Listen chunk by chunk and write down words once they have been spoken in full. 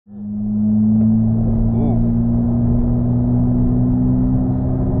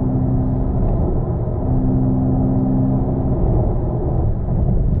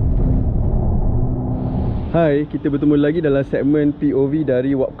Hai, kita bertemu lagi dalam segmen POV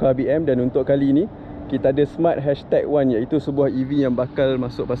dari WapCar BM. Dan untuk kali ini kita ada smart hashtag 1, iaitu sebuah EV yang bakal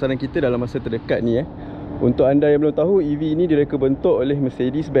masuk pasaran kita dalam masa terdekat ni. Untuk anda yang belum tahu, EV ini direka bentuk oleh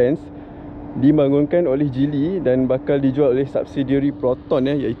Mercedes-Benz, dibangunkan oleh Geely dan bakal dijual oleh subsidiary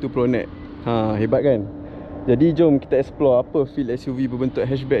Proton iaitu Pronet. Hebat kan? Jadi jom kita explore apa feel SUV berbentuk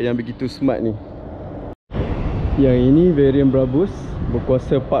hatchback yang begitu smart ni. Yang ini varian Brabus,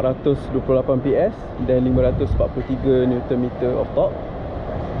 berkuasa 428 PS dan 543 Nm of torque.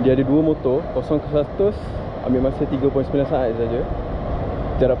 Dia ada dua motor, 0 ke 100 ambil masa 3.9 saat saja.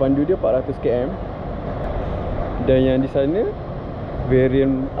 Jarak pandu dia 400 km. Dan yang di sana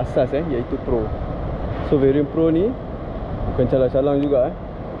varian asas iaitu Pro. So varian Pro ni bukan calang-calang juga.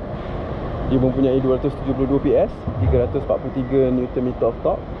 Dia mempunyai 272 PS, 343 Nm of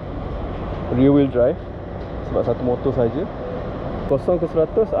torque, rear wheel drive sebab satu motor saja. 0 ke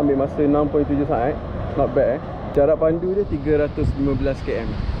 100 ambil masa 6.7 saat. Not bad. Jarak pandu dia 315 km.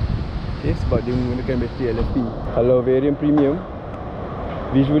 Okay, sebab dia menggunakan bateri LFP. Kalau variant premium,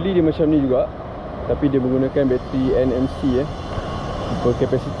 visually dia macam ni juga, tapi dia menggunakan bateri NMC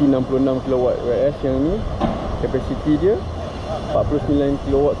berkapasiti 66 kW. Whereas yang ni kapasiti dia 49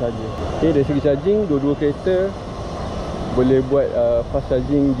 kW saja. Okay, dari segi charging, dua-dua kereta boleh buat fast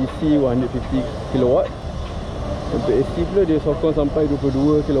charging DC 150 kW. Untuk AC pula dia sokong sampai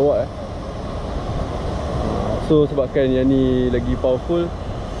 22 kW. So sebabkan yang ni lagi powerful,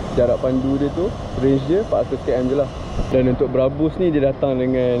 jarak pandu dia tu, range dia 400 km je lah. Dan untuk Brabus ni dia datang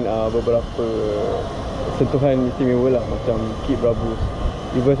dengan beberapa sentuhan istimewa lah, macam kit Brabus.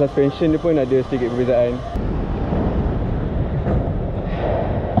 Even suspension dia pun ada sedikit perbezaan.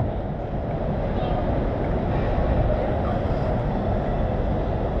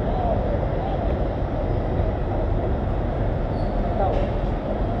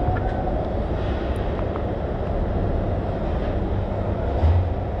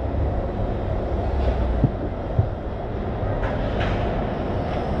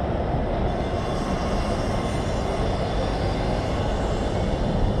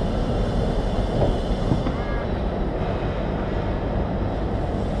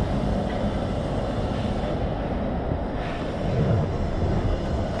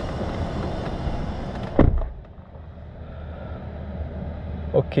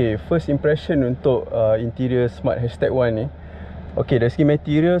 Okay, first impression untuk interior smart hashtag 1 ni. Okay, dari segi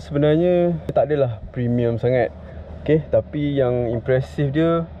material sebenarnya tak adalah premium sangat. Okay, tapi yang impressive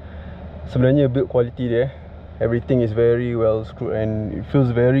dia sebenarnya build quality dia. Everything is very well screwed and it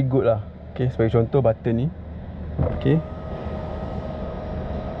feels very good lah. Okay, sebagai contoh button ni. Okay,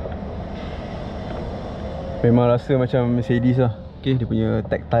 memang rasa macam Mercedes lah. Okay, dia punya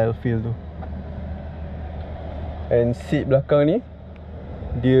tactile feel tu. And seat belakang ni,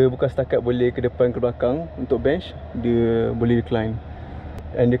 dia bukan setakat boleh ke depan ke belakang untuk bench, dia boleh recline.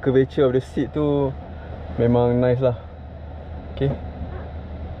 And the curvature of the seat tu memang nice lah. Okay,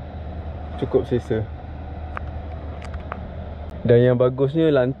 cukup selesa. Dan yang bagusnya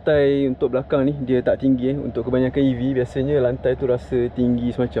lantai untuk belakang ni dia tak tinggi. Untuk kebanyakan EV biasanya lantai tu rasa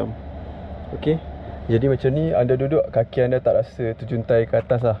tinggi semacam. Okay, jadi macam ni anda duduk, kaki anda tak rasa terjuntai ke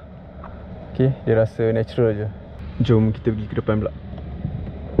atas lah. Okay, dia rasa natural je. Jom kita pergi ke depan pula.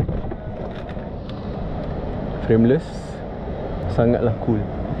 Frameless, sangatlah cool.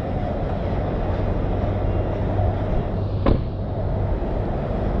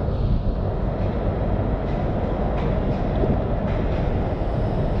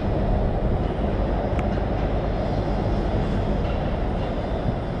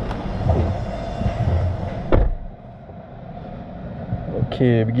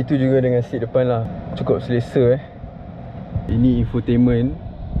 Okay, begitu juga dengan seat depan lah. Cukup selesa Ini infotainment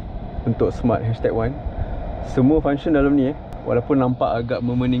untuk smart hashtag 1. Semua function dalam ni walaupun nampak agak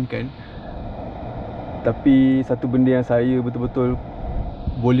memeningkan, tapi satu benda yang saya betul-betul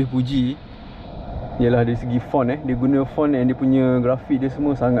boleh puji ialah dari segi font. Dia guna font and dia punya grafik dia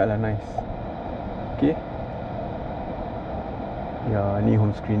semua sangatlah nice. Okay, ya, ni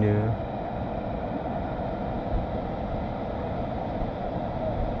home screen dia.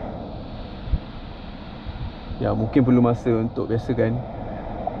 Ya, mungkin perlu masa untuk biasakan,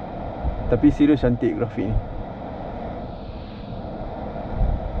 tapi serius cantik grafik ni.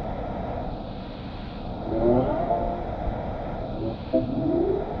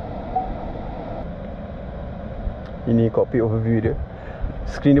 Ini cockpit overview dia.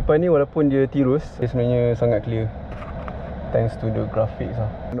 Skrin depan ni walaupun dia tirus, dia sebenarnya sangat clear thanks to the graphics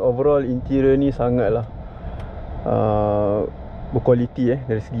lah. And overall interior ni sangatlah berkualiti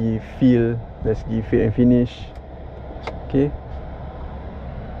dari segi feel, dari segi fit and finish. Okay,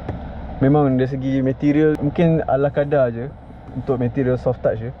 Memang dari segi material mungkin ala kadar je untuk material soft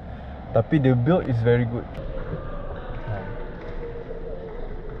touch je, tapi the build is very good.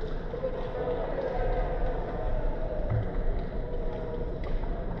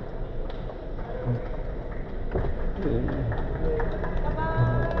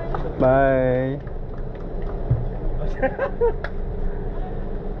 Bye.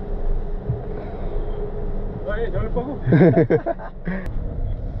 Jangan lupa aku.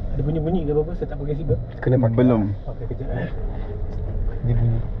 Ada bunyi-bunyi ke apa-apa? Saya tak pakai seatbelt. Kena pakai. Belum. Okey, kejap. Dia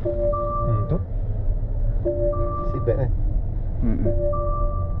bunyi. Tu seatbelt kan.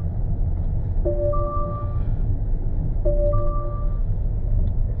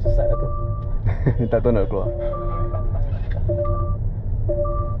 Sesat lah tu. Tak tahu nak keluar.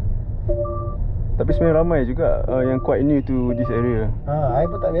 Tapi sebenarnya ramai juga yang quite new to this area. I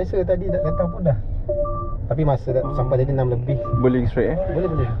pun tak biasa tadi datang pun dah. Tapi masa dah sampai jadi 6 lebih. Boleh straight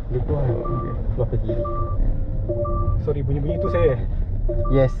Boleh. Dia keluar. Okay. Keluar ke kiri. Sorry, bunyi-bunyi tu saya.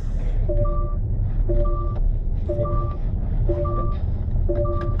 Yes.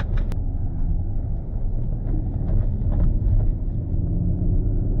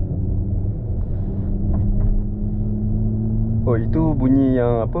 Oh, itu bunyi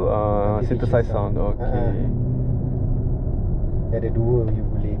yang apa? Synthesize sound. Okay. Dia ada dua you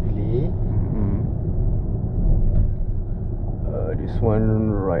boleh pilih. This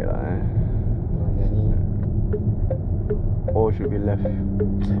one right lah Yang ni. Oh, should be left.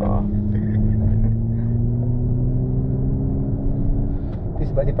 Itu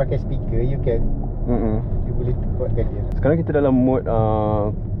sebab dia pakai speaker, you can you boleh buatkan dia. Sekarang kita dalam mode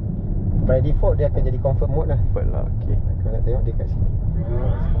By default dia akan jadi comfort mode lah. lah. Okay. Kalau nak tengok dia kat sini.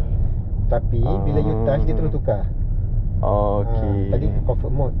 Tapi bila you touch dia terus tukar. Okay. Tadi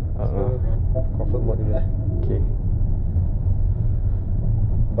comfort mode. So comfort mode dulu lah. Okay.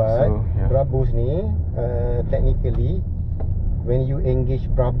 But Brabus ni technically when you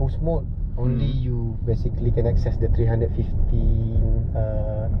engage Brabus mode only you basically can access the 315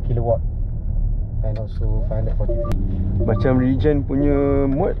 kilowatt and also 543. Macam regen punya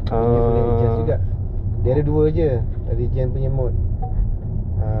mode Dia boleh regen juga. Dia ada dua je regen punya mode,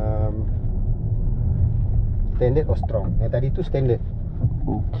 standard or strong. Yang tadi tu standard.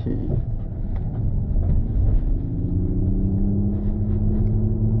 Okay.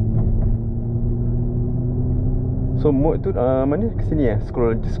 So mode tu mana? Ke sini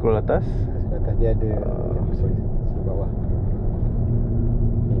Scroll atas. Scroll atas dia ada sorry, bawah.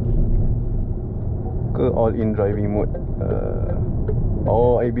 Ke all in driving mode.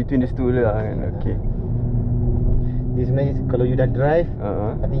 Between these two lah kan. Okay. Dia sebenarnya kalau you dah drive,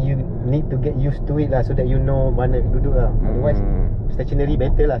 I think you need to get used to it lah, so that you know mana duduk lah. Otherwise stationary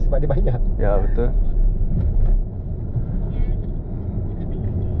better lah sebab dia banyak. Ya, betul.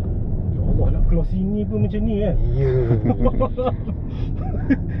 Nak keluar sini pun macam ni kan. Ya.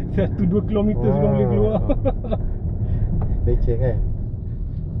 1-2 kilometer sebelum boleh keluar. Becek kan.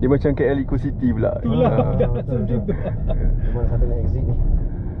 Dia macam KL Eco City pula. Itulah dah rasa macam tu. Cuma satu nak exit ni.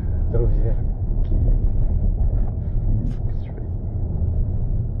 Terus je kan.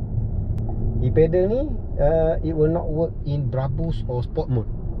 E-pedal ni it will not work in Brabus or sport mode.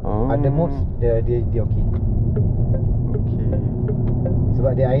 Ada modes dia okey.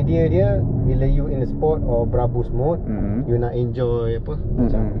 Sebab the idea dia bila you in the sport or Brabus mode, you nak enjoy apa,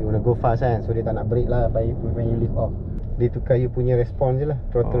 macam you wanna go fast kan, so dia tak nak brake lah when you lift off. Dia tukar you punya respon je lah,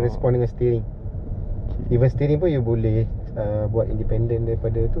 throttle respon dengan steering. Even steering pun you boleh buat independent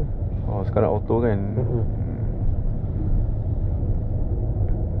daripada tu. Sekarang auto kan.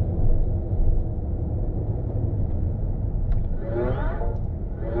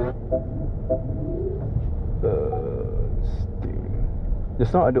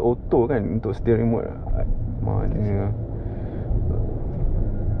 Just now ada auto kan untuk steering mode. Mana?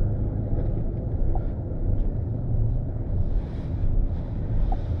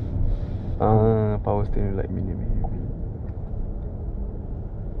 Power steering like mini.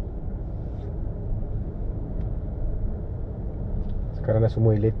 Sekarang dah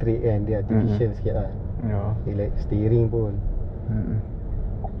semua elektrik kan, dia artificial sikit lah. Steering pun.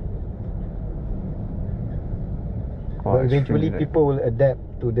 But eventually people will adapt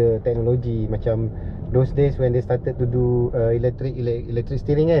to the technology. Macam those days when they started to do electric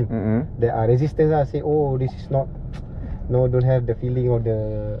steering kan, there are resistance lah, say this is not, don't have the feeling of the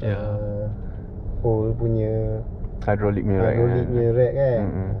whole punya hydraulic rack kan.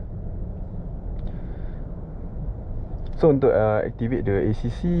 So untuk activate the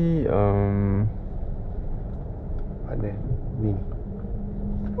ACC ada ni,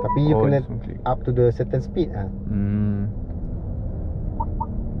 tapi you kena up to the certain speed lah.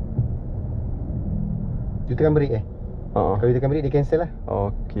 You tekan brake Kalau you tekan brake dia cancel lah.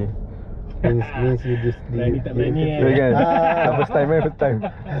 Okay. Means you just Berani tak berani kan? First time.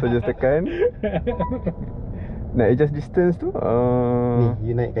 So just tekan. Nak adjust distance tu Ni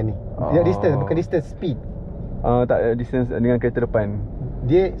you naikkan ni. Tidak distance, bukan distance, speed. Tak distance dengan kereta depan.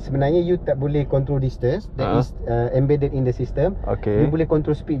 Dia sebenarnya you tak boleh control distance. That is embedded in the system. Okay. You boleh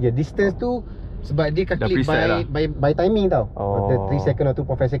control speed je. Distance tu sebab dia calculate by timing tau. The 3 second or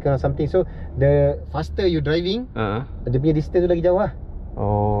 2.5 second or something. So the faster you driving, dia punya distance tu lagi jauh lah.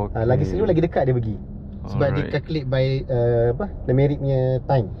 Okay. Lagi slow lagi dekat dia pergi. Sebab dia calculate by numeric punya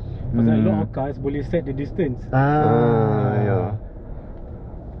time. Pasal lot of cars boleh set the distance. Ya.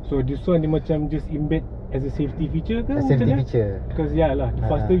 So this one dia macam just embed as a safety feature ke? A safety feature. Because lah, the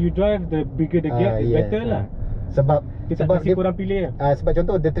faster you drive, the bigger the gap is better lah. Sebab Dia tak kasi korang pilih lah. sebab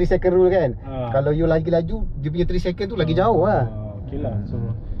contoh the 3 second rule kan. Kalau you lagi laju, dia punya 3 second tu lagi jauh lah. Okay lah. So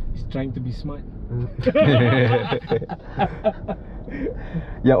it's trying to be smart.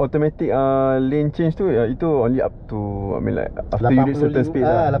 Yang automatic lane change tu itu only up to like after you reach certain speed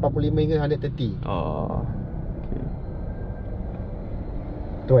 85 hingga 130. Okay.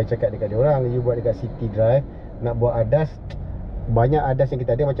 Tu I cakap dekat dia orang, you buat dekat city drive, nak buat ADAS, banyak ADAS yang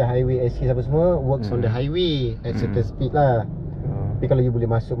kita ada macam highway assist apa semua works on the highway at certain speed lah. Tapi kalau you boleh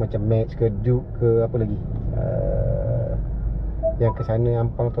masuk macam Max ke Duke ke apa lagi, yang ke sana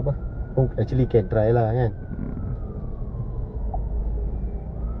Ampang tu apa, actually can try lah kan.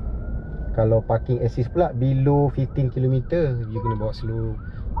 Kalau parking assist pula below 15 km, you kena bawa slow,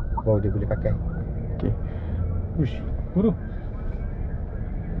 baru dia boleh pakai. Okay. Ush, buru.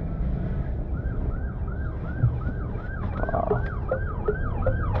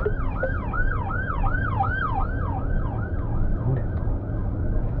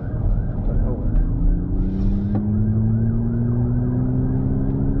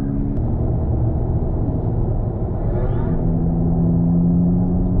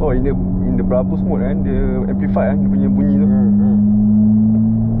 Oh, in the brabus mode kan, dia amplify dia punya bunyi tu.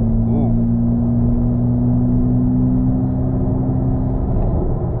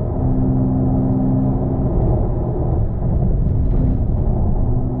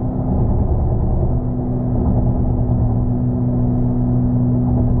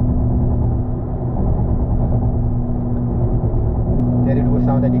 Dia ada 2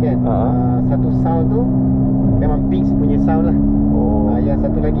 sound tadi kan. Satu sound tu memang Beats punya sound lah. Yang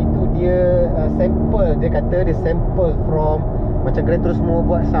satu lagi tu dia sample, dia kata dia sample from macam Gran Turismo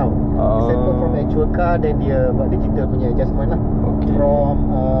buat sound. Dia sample from actual car, then dia buat digital punya adjustment lah.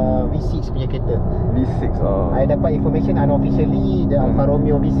 From V6 punya kereta. V6 I dapat information unofficially the Alfa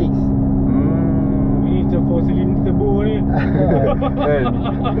Romeo V6. Ni macam 4 cylinder turbo ni.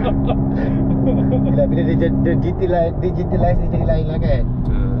 Bila dia digitalize dia jadi lain lah kan.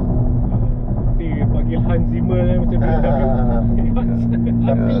 Panggil Hans Zimmer lah macam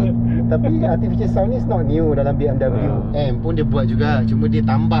Tapi artificial sound ni is not new dalam BMW M pun dia buat juga, cuma dia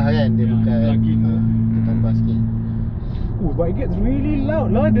tambah kan, dia bukan dia tambah sikit. But it gets really loud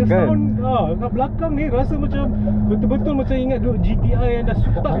lah. The sound kat belakang ni rasa macam betul-betul macam ingat duk GTI yang dah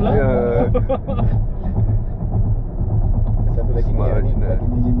sutak lah. Satu lagi ni lagi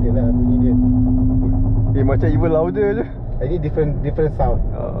digital lah bunyi dia. Macam even louder je. Ini different sound.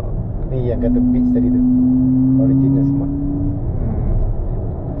 Ni yang kata Beats tadi tu, original semua.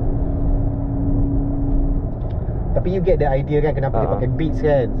 Tapi you get the idea kan kenapa dia pakai Beats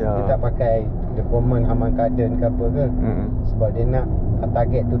kan. Dia tak pakai the common Harman Kardon ke apa ke. Sebab dia nak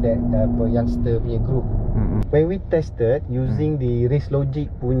target to that youngster punya group. When we tested using the Race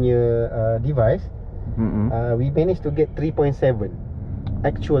Logic punya device, we managed to get 3.7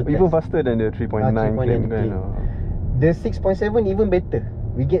 actual even test. faster than the 3.9 claim kan. The 6.7 even better.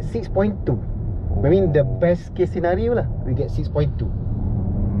 We get 6.2. I mean the best case scenario lah, we get 6.2.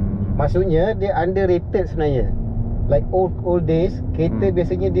 Maksudnya dia underrated sebenarnya. Like old days, kereta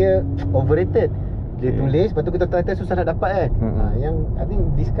biasanya dia overrated. Dia tulis, lepas tu kita try susah nak dapat kan. Yang I think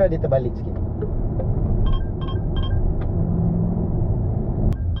this car dia terbalik sikit.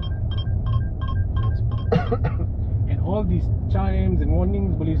 And all these chimes and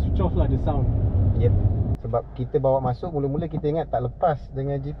warnings boleh switch off lah the sound. Yep. Sebab kita bawa masuk, mula-mula kita ingat tak lepas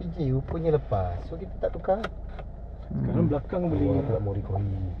dengan JPG, rupanya lepas. So kita tak tukar. Sekarang belakang boleh tak mau recoil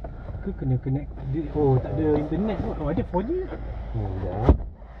ke kena connect. Tak ada internet kot. Ada 4G lah. Ya.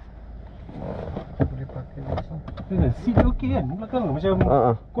 Boleh pakai macam seat dia okey kan belakang tu, macam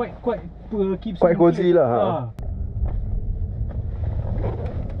quite cozy lah.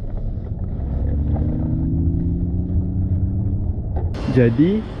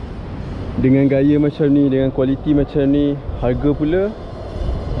 Jadi dengan gaya macam ni, dengan kualiti macam ni, harga pula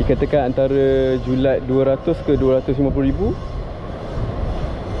dikatakan antara julat 200 ke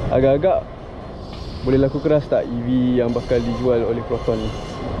 250,000. Agak-agak boleh laku keras tak EV yang bakal dijual oleh Proton ni?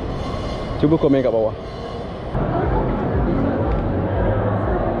 Cuba komen kat bawah.